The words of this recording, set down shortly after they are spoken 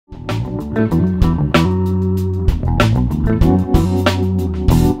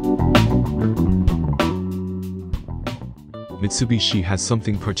Mitsubishi has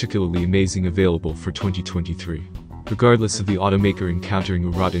something particularly amazing available for 2023. Regardless of the automaker encountering a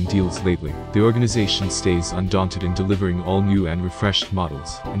rut in deals lately, the organization stays undaunted in delivering all new and refreshed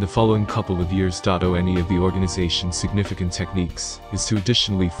models in the following couple of years. Any of the organization's significant techniques is to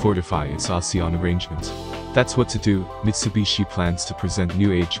additionally fortify its ASEAN arrangement. That's what to do. Mitsubishi plans to present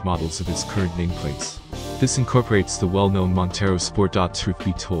new age models of its current nameplates. This incorporates the well-known Montero Sport. Truth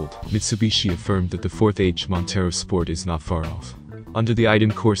be told, Mitsubishi affirmed that the fourth age Montero Sport is not far off. Under the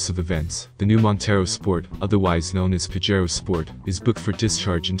item course of events, the new Montero Sport, otherwise known as Pajero Sport, is booked for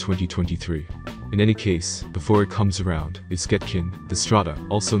discharge in 2023. In any case, before it comes around, its Getkin, the Strada,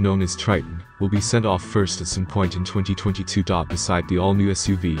 also known as Triton, will be sent off first at some point in 2022. Beside the all-new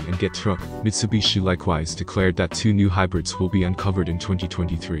SUV and Get truck, Mitsubishi likewise declared that two new hybrids will be uncovered in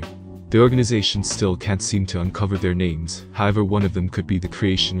 2023. The organization still can't seem to uncover their names, however one of them could be the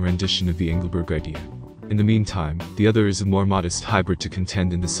creation rendition of the Engelberg idea. In the meantime, the other is a more modest hybrid to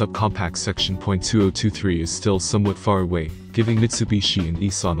contend in the subcompact section. 2023 is still somewhat far away, giving Mitsubishi and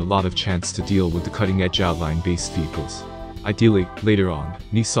Nissan a lot of chance to deal with the cutting-edge outline-based vehicles. Ideally, later on,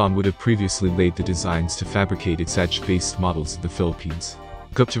 Nissan would have previously laid the designs to fabricate its edge-based models in the Philippines.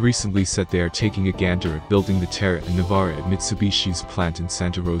 Gupta recently said they are taking a gander at building the Terra and Navara at Mitsubishi's plant in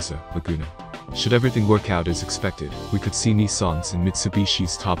Santa Rosa, Laguna. Should everything work out as expected, we could see Nissan's and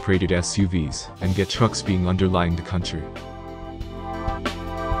Mitsubishi's top-rated SUVs and Get trucks being underlying the country.